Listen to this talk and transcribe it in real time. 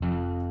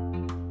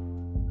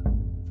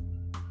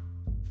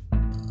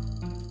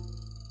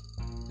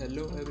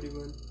Hello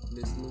everyone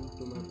listening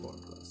to my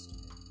podcast.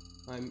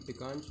 I'm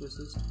Ekansh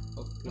Vasist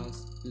of class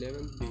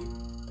 11th B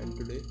and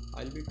today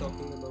I'll be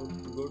talking about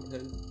good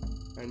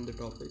health and the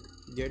topic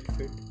Get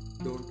Fit,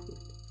 Don't Quit.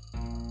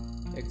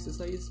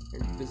 Exercise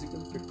and physical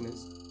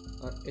fitness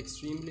are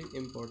extremely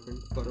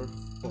important for our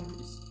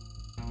bodies.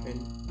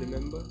 And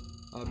remember,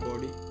 our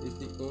body is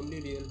the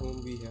only real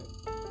home we have.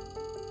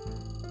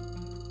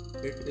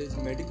 It is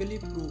medically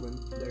proven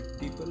that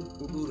people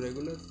who do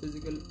regular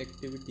physical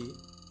activity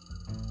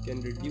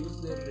can reduce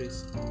their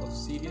risk of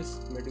serious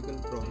medical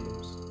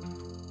problems.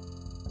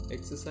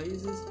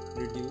 Exercises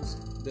reduce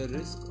the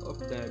risk of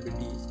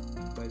diabetes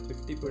by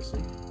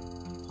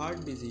 50%,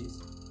 heart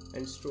disease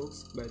and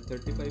strokes by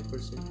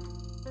 35%.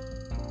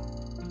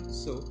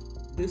 So,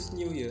 this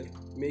new year,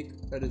 make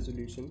a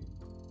resolution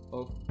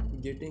of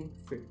getting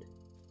fit.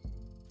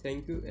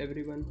 Thank you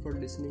everyone for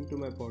listening to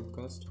my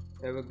podcast.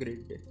 Have a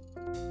great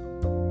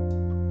day.